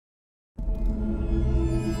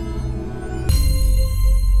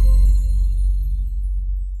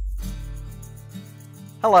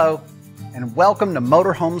Hello, and welcome to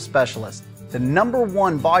Motorhome Specialist, the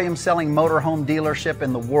 #1 volume-selling motorhome dealership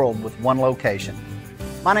in the world with one location.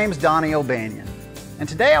 My name is Donnie O'Banion, and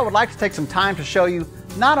today I would like to take some time to show you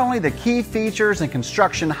not only the key features and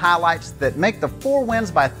construction highlights that make the Four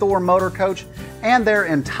Winds by Thor Motor Coach and their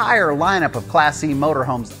entire lineup of Class C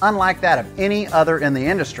motorhomes unlike that of any other in the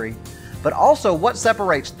industry, but also what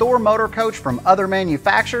separates Thor Motor Coach from other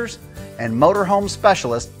manufacturers and Motorhome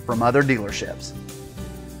Specialist from other dealerships.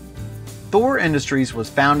 Thor Industries was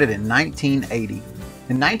founded in 1980.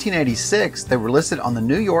 In 1986, they were listed on the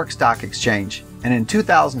New York Stock Exchange, and in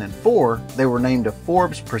 2004, they were named to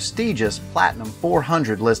Forbes' prestigious Platinum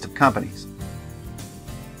 400 list of companies.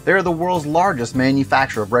 They are the world's largest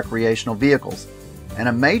manufacturer of recreational vehicles and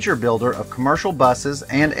a major builder of commercial buses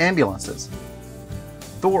and ambulances.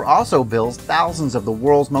 Thor also builds thousands of the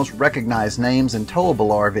world's most recognized names in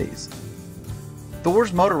towable RVs.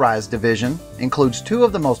 Thor's motorized division includes two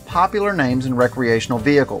of the most popular names in recreational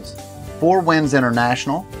vehicles, Four Winds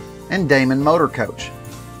International and Damon Motor Coach.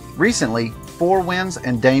 Recently, Four Winds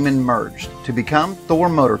and Damon merged to become Thor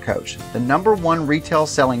Motor Coach, the #1 retail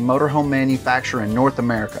selling motorhome manufacturer in North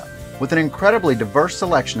America, with an incredibly diverse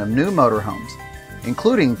selection of new motorhomes,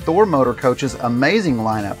 including Thor Motor Coach's amazing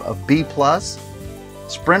lineup of B+,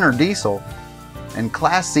 Sprinter Diesel, and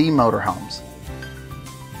Class C motorhomes.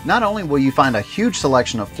 Not only will you find a huge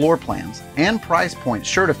selection of floor plans and price points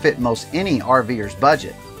sure to fit most any RVer's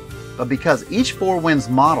budget, but because each Four Winds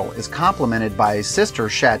model is complemented by a sister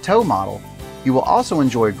Chateau model, you will also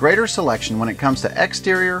enjoy greater selection when it comes to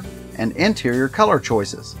exterior and interior color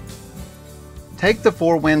choices. Take the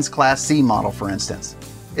Four Winds Class C model for instance.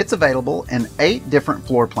 It's available in 8 different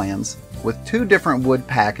floor plans with 2 different wood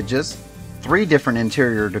packages, 3 different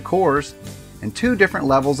interior decors, and 2 different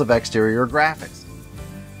levels of exterior graphics.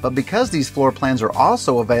 But because these floor plans are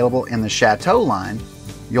also available in the Chateau line,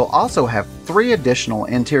 you'll also have 3 additional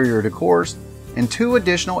interior decors and 2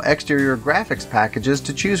 additional exterior graphics packages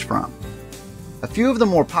to choose from. A few of the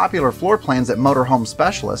more popular floor plans at Motorhome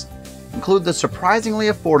Specialist include the surprisingly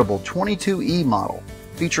affordable 22E model,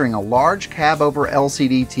 featuring a large cab-over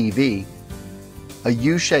LCD TV, a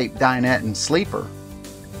U-shaped dinette and sleeper,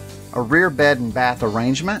 a rear bed and bath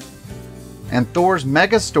arrangement, and Thor's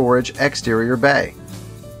Mega Storage exterior bay.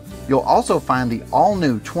 You'll also find the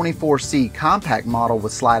all-new 24C compact model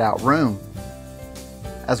with slide-out room,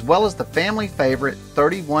 as well as the family favorite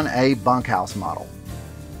 31A bunkhouse model.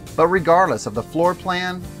 But regardless of the floor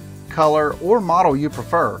plan, color, or model you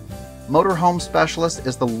prefer, Motorhome Specialist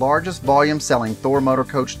is the largest volume-selling Thor Motor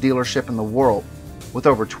Coach dealership in the world, with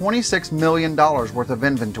over $26 million worth of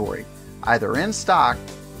inventory, either in stock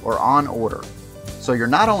or on order. So you're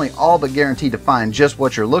not only all but guaranteed to find just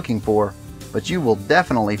what you're looking for, but you will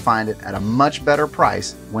definitely find it at a much better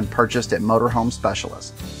price when purchased at Motorhome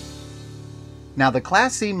Specialist. Now the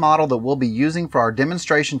Class C model that we'll be using for our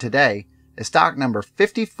demonstration today is stock number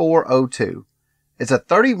 5402. It's a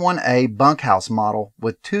 31A bunkhouse model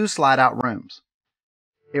with 2 slide-out rooms.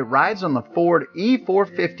 It rides on the Ford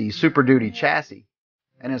E450 Super Duty chassis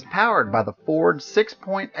and is powered by the Ford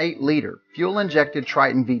 6.8-liter fuel-injected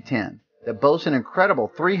Triton V10 that boasts an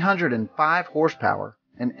incredible 305 horsepower,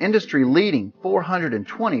 an industry-leading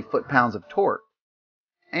 420 foot-pounds of torque,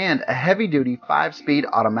 and a heavy-duty 5-speed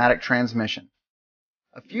automatic transmission.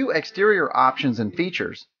 A few exterior options and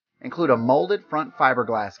features include a molded front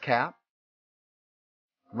fiberglass cap,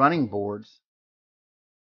 running boards,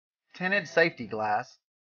 tinted safety glass,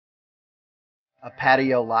 a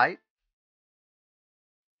patio light,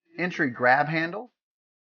 entry grab handle,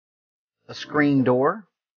 a screen door,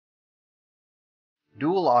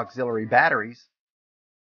 dual auxiliary batteries,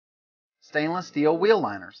 stainless steel wheel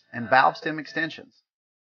liners and valve stem extensions,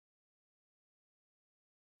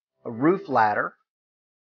 a roof ladder,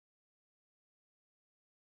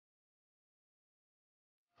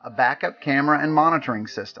 a backup camera and monitoring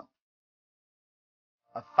system,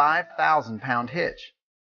 a 5,000-pound hitch,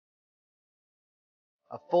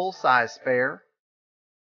 a full-size spare,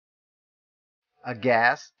 a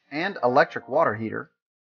gas and electric water heater,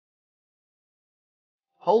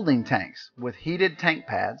 holding tanks with heated tank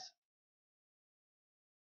pads,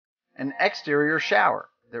 an exterior shower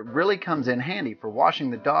that really comes in handy for washing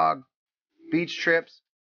the dog, beach trips,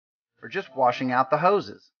 or just washing out the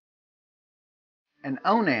hoses, an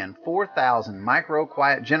Onan 4000 micro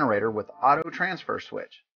quiet generator with auto transfer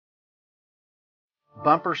switch,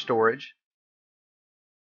 bumper storage,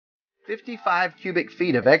 55 cubic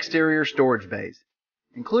feet of exterior storage bays,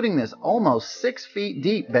 including this almost 6 feet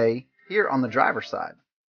deep bay here on the driver's side,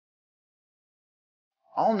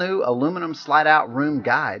 all new aluminum slide-out room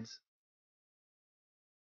guides,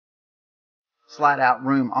 slide-out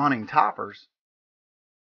room awning toppers,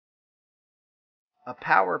 a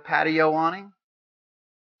power patio awning,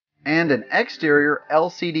 and an exterior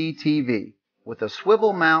LCD TV with a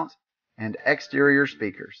swivel mount and exterior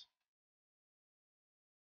speakers.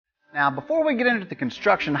 Now, before we get into the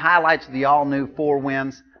construction highlights of the all-new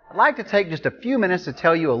 4Winds, I'd like to take just a few minutes to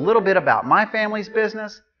tell you a little bit about my family's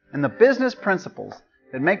business and the business principles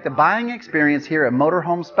that make the buying experience here at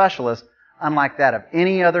Motorhome Specialist unlike that of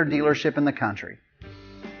any other dealership in the country.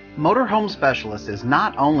 Motorhome Specialist is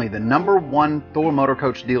not only the #1 Thor Motor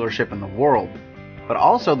Coach dealership in the world, but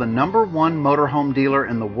also the #1 motorhome dealer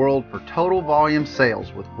in the world for total volume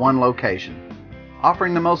sales with one location,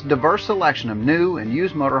 offering the most diverse selection of new and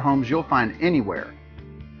used motorhomes you'll find anywhere,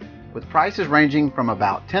 with prices ranging from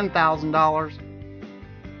about $10,000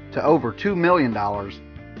 to over $2 million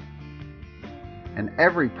and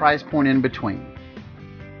every price point in between.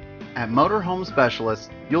 At Motorhome Specialists,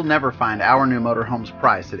 you'll never find our new motorhomes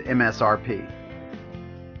priced at MSRP.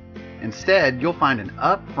 Instead, you'll find an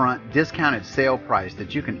upfront discounted sale price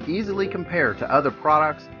that you can easily compare to other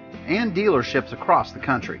products and dealerships across the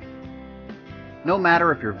country. No matter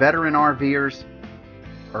if you're veteran RVers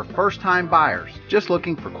or first-time buyers just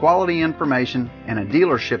looking for quality information and a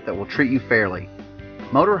dealership that will treat you fairly,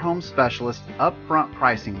 Motorhome Specialist's upfront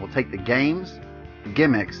pricing will take the games,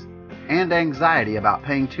 gimmicks, and anxiety about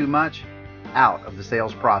paying too much out of the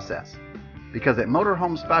sales process. Because at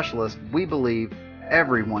Motorhome Specialist, we believe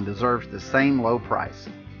everyone deserves the same low price.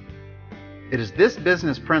 It is this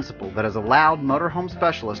business principle that has allowed Motorhome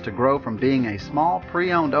Specialist to grow from being a small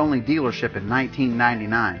pre-owned only dealership in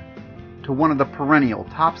 1999 to one of the perennial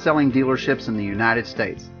top-selling dealerships in the United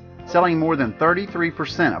States, selling more than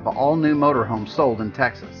 33% of all new motorhomes sold in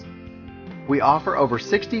Texas. We offer over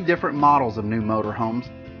 60 different models of new motorhomes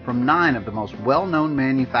from 9 of the most well-known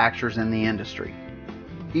manufacturers in the industry.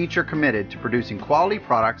 Each are committed to producing quality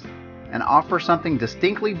products and offer something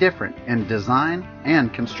distinctly different in design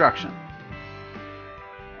and construction.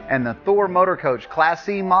 And the Thor Motor Coach Class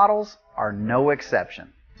C models are no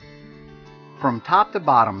exception. From top to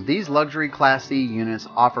bottom, these luxury Class C units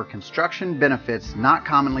offer construction benefits not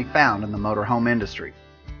commonly found in the motorhome industry.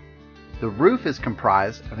 The roof is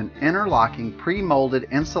comprised of an interlocking pre-molded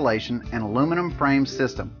insulation and aluminum frame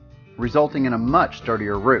system, resulting in a much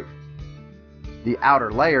sturdier roof. The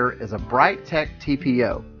outer layer is a Bright-Tech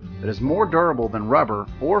TPO that is more durable than rubber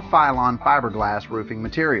or Phylon fiberglass roofing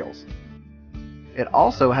materials. It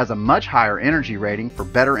also has a much higher energy rating for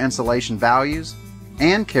better insulation values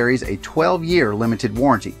and carries a 12-year limited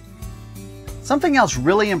warranty. Something else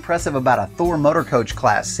really impressive about a Thor Motor Coach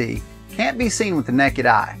Class C can't be seen with the naked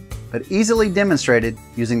eye, but easily demonstrated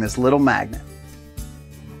using this little magnet.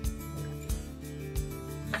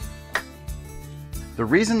 The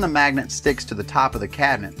reason the magnet sticks to the top of the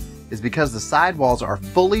cabinet is because the sidewalls are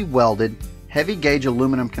fully welded, heavy gauge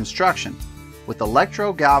aluminum construction with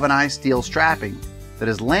electro-galvanized steel strapping that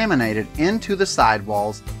is laminated into the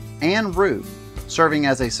sidewalls and roof, serving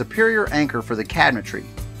as a superior anchor for the cabinetry,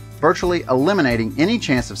 virtually eliminating any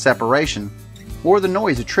chance of separation or the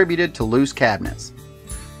noise attributed to loose cabinets.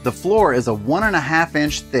 The floor is a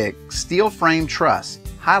 1.5-inch thick steel frame truss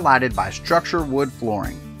highlighted by structure wood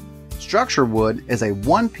flooring. Structure wood is a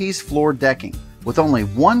one-piece floor decking with only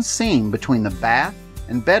one seam between the bath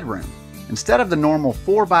and bedroom instead of the normal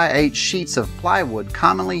 4x8 sheets of plywood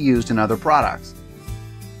commonly used in other products.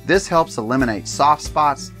 This helps eliminate soft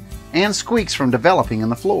spots and squeaks from developing in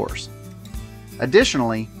the floors.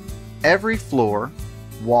 Additionally, every floor,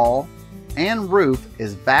 wall, and roof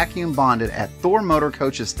is vacuum bonded at Thor Motor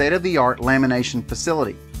Coach's state-of-the-art lamination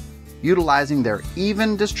facility, utilizing their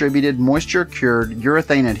even distributed moisture-cured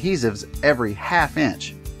urethane adhesives every ½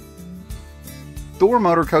 inch. Thor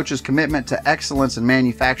Motor Coach's commitment to excellence in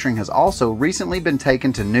manufacturing has also recently been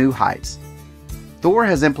taken to new heights. Thor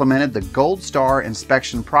has implemented the Gold Star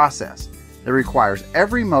inspection process that requires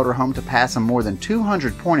every motorhome to pass a more than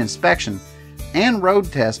 200-point inspection and road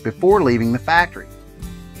test before leaving the factory.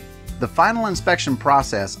 The final inspection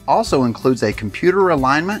process also includes a computer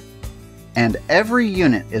alignment, and every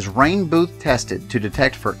unit is rain booth tested to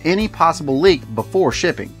detect for any possible leak before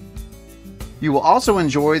shipping. You will also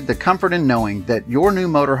enjoy the comfort in knowing that your new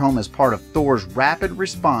motorhome is part of Thor's Rapid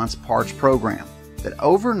Response Parts program that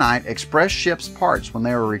overnight express ships parts when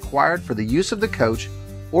they are required for the use of the coach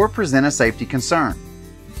or present a safety concern.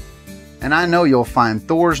 And I know you'll find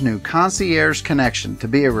Thor's new Concierge Connection to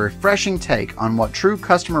be a refreshing take on what true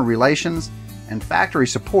customer relations and factory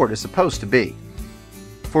support is supposed to be.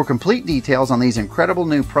 For complete details on these incredible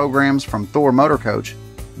new programs from Thor Motor Coach,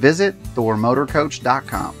 visit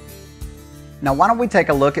thormotorcoach.com. Now why don't we take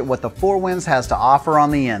a look at what the 4Winds has to offer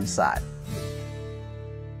on the inside.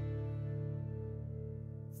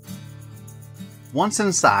 Once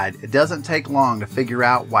inside, it doesn't take long to figure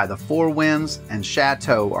out why the Four Winds and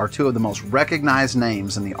Chateau are two of the most recognized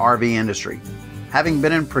names in the RV industry, having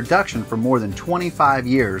been in production for more than 25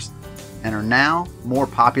 years and are now more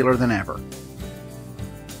popular than ever.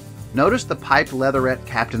 Notice the piped leatherette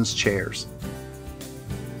captain's chairs,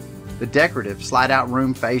 the decorative slide-out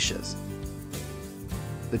room fascias,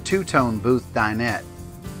 the two-tone booth dinette,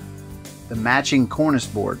 the matching cornice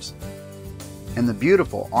boards, and the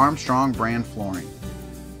beautiful Armstrong brand flooring.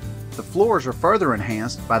 The floors are further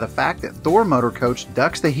enhanced by the fact that Thor Motor Coach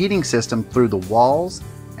ducts the heating system through the walls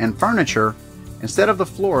and furniture instead of the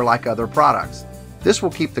floor like other products. This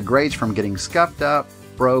will keep the grades from getting scuffed up,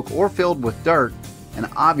 broke, or filled with dirt, and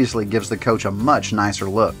obviously gives the coach a much nicer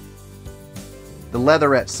look. The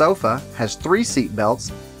leatherette sofa has 3 seat belts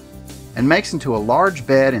and makes into a large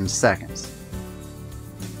bed in seconds.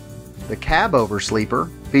 The cab over sleeper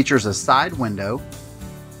features a side window,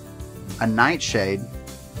 a nightshade,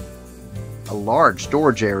 a large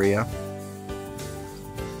storage area,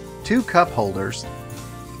 2 cup holders,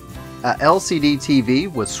 a LCD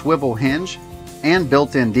TV with swivel hinge and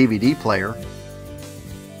built-in DVD player,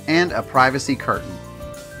 and a privacy curtain.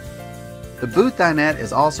 The booth dinette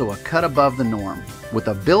is also a cut above the norm, with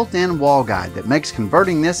a built-in wall guide that makes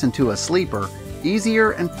converting this into a sleeper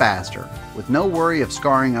easier and faster, with no worry of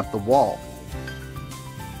scarring up the wall.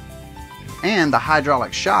 And the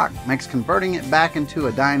hydraulic shock makes converting it back into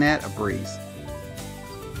a dinette a breeze.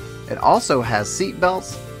 It also has seat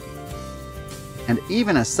belts and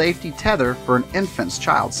even a safety tether for an infant's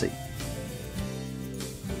child seat.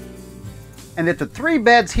 And if the 3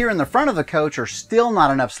 beds here in the front of the coach are still not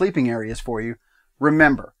enough sleeping areas for you,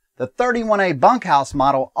 remember, the 31A bunkhouse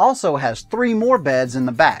model also has 3 more beds in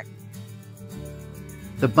the back.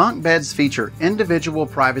 The bunk beds feature individual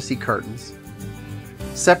privacy curtains,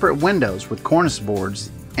 separate windows with cornice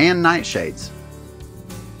boards and nightshades,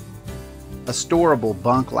 a storable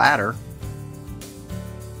bunk ladder,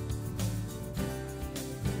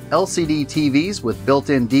 LCD TVs with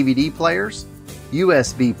built-in DVD players,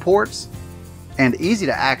 USB ports, and easy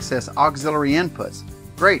to access auxiliary inputs,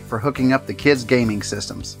 great for hooking up the kids' gaming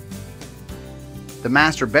systems. The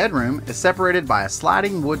master bedroom is separated by a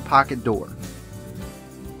sliding wood pocket door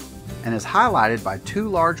and is highlighted by 2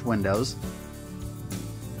 large windows,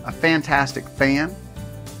 a fantastic fan,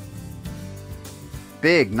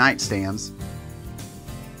 big nightstands,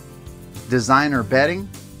 designer bedding,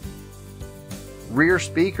 rear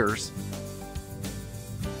speakers,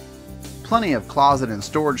 plenty of closet and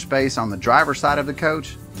storage space on the driver's side of the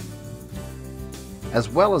coach, as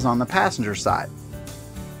well as on the passenger side.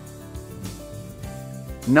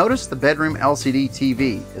 Notice the bedroom LCD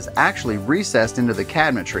TV is actually recessed into the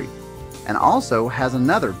cabinetry and also has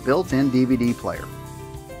another built-in DVD player.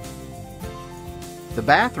 The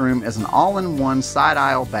bathroom is an all-in-one side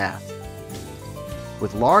aisle bath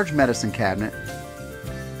with large medicine cabinet,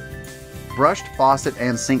 brushed faucet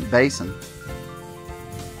and sink basin,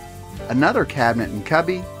 another cabinet and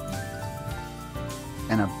cubby,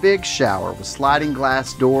 and a big shower with sliding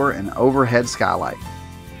glass door and overhead skylight.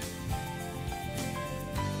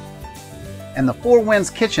 And the Four Winds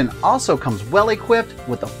kitchen also comes well equipped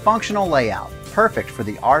with a functional layout, perfect for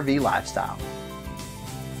the RV lifestyle.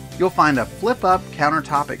 You'll find a flip-up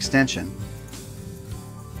countertop extension,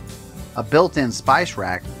 a built-in spice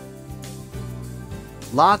rack,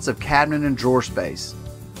 lots of cabinet and drawer space,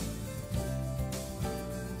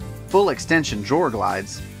 full extension drawer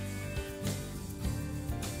glides,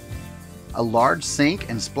 a large sink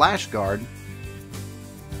and splash guard,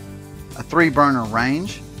 a 3-burner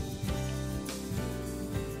range,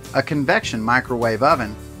 a convection microwave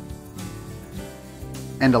oven,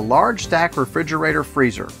 and a large stack refrigerator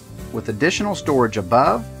freezer with additional storage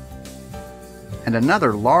above and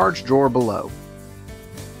another large drawer below.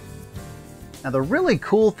 Now the really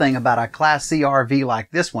cool thing about a Class C RV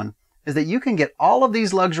like this one is that you can get all of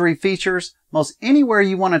these luxury features most anywhere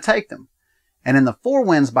you want to take them. And in the Four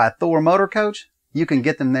Winds by Thor Motor Coach, you can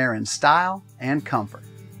get them there in style and comfort.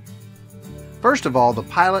 First of all, the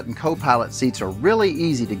pilot and co-pilot seats are really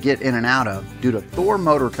easy to get in and out of due to Thor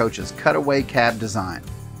Motor Coach's cutaway cab design.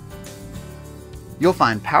 You'll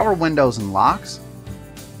find power windows and locks,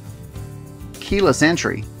 keyless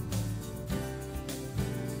entry,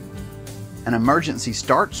 an emergency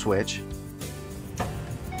start switch,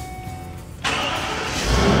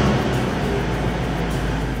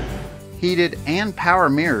 heated and power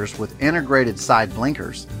mirrors with integrated side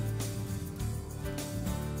blinkers,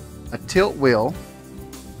 a tilt wheel,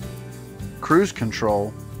 cruise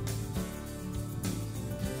control,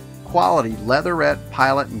 quality leatherette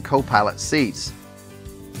pilot and co-pilot seats,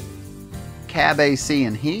 cab AC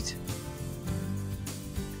and heat,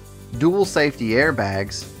 dual safety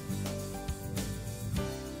airbags,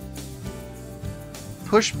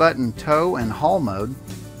 push button tow and haul mode,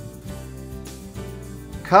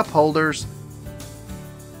 cup holders,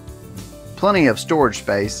 plenty of storage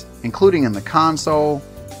space, including in the console,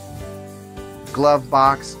 glove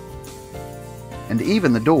box, and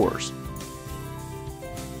even the doors.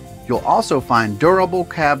 You'll also find durable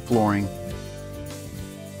cab flooring,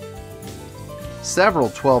 several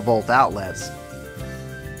 12-volt outlets,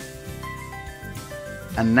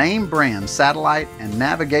 a name brand satellite and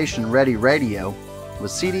navigation ready radio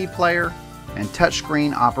with CD player and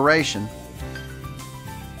touchscreen operation,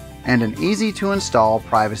 and an easy to install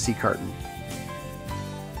privacy curtain.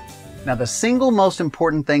 Now, the single most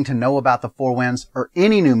important thing to know about the Four Winds or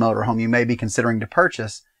any new motorhome you may be considering to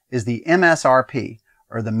purchase is the MSRP,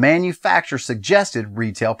 or the manufacturer suggested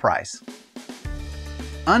retail price.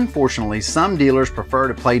 Unfortunately, some dealers prefer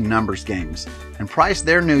to play numbers games and price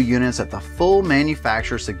their new units at the full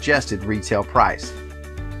manufacturer suggested retail price.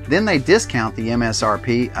 Then they discount the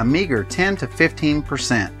MSRP a meager 10 to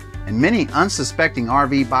 15%, and many unsuspecting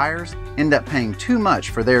RV buyers end up paying too much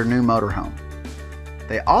for their new motorhome.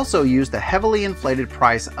 They also use the heavily inflated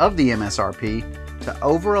price of the MSRP to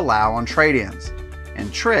over-allow on trade-ins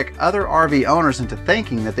and trick other RV owners into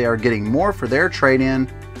thinking that they are getting more for their trade-in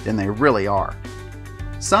than they really are.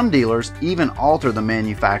 Some dealers even alter the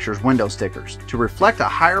manufacturer's window stickers to reflect a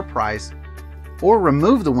higher price, or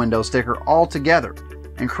remove the window sticker altogether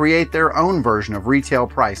and create their own version of retail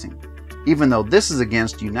pricing, even though this is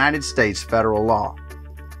against United States federal law.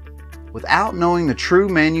 Without knowing the true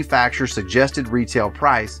manufacturer suggested retail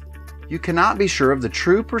price, you cannot be sure of the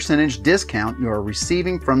true percentage discount you are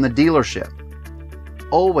receiving from the dealership.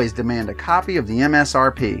 Always demand a copy of the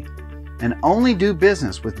MSRP, and only do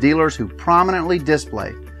business with dealers who prominently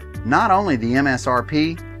display not only the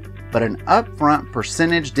MSRP, but an upfront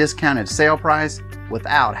percentage discounted sale price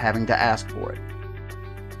without having to ask for it.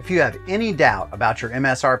 If you have any doubt about your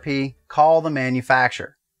MSRP, call the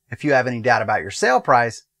manufacturer. If you have any doubt about your sale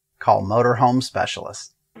price, call Motorhome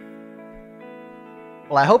Specialist.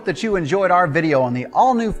 Well, I hope that you enjoyed our video on the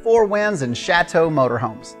all-new Four Winds and Chateau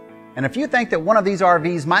motorhomes. And if you think that one of these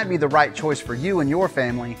RVs might be the right choice for you and your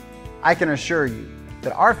family, I can assure you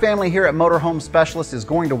that our family here at Motorhome Specialist is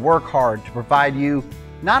going to work hard to provide you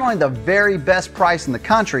not only the very best price in the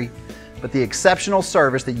country, but the exceptional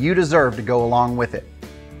service that you deserve to go along with it.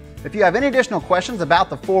 If you have any additional questions about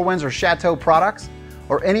the Four Winds or Chateau products,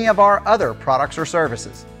 or any of our other products or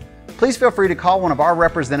services, please feel free to call one of our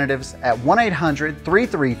representatives at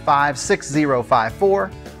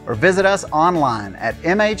 1-800-335-6054 or visit us online at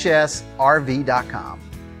mhsrv.com.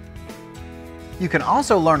 You can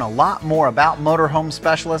also learn a lot more about Motorhome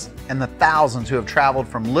Specialist and the thousands who have traveled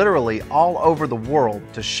from literally all over the world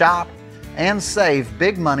to shop and save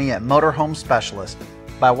big money at Motorhome Specialist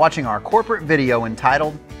by watching our corporate video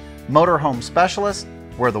entitled Motorhome Specialist,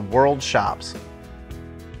 Where the World Shops.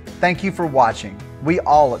 Thank you for watching. We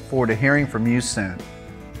all look forward to hearing from you soon.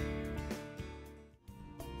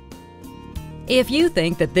 If you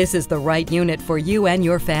think that this is the right unit for you and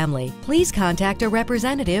your family, please contact a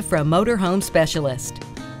representative from Motorhome Specialist.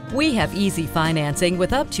 We have easy financing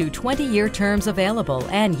with up to 20-year terms available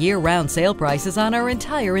and year-round sale prices on our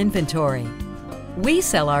entire inventory. We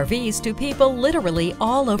sell RVs to people literally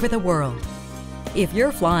all over the world. If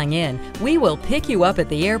you're flying in, we will pick you up at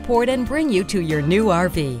the airport and bring you to your new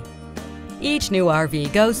RV. Each new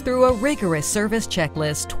RV goes through a rigorous service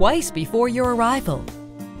checklist twice before your arrival.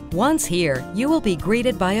 Once here, you will be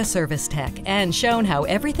greeted by a service tech and shown how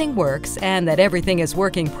everything works and that everything is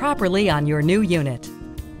working properly on your new unit.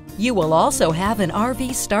 You will also have an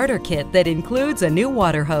RV starter kit that includes a new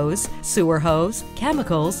water hose, sewer hose,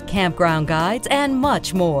 chemicals, campground guides, and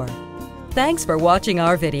much more. Thanks for watching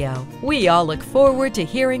our video. We all look forward to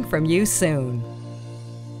hearing from you soon.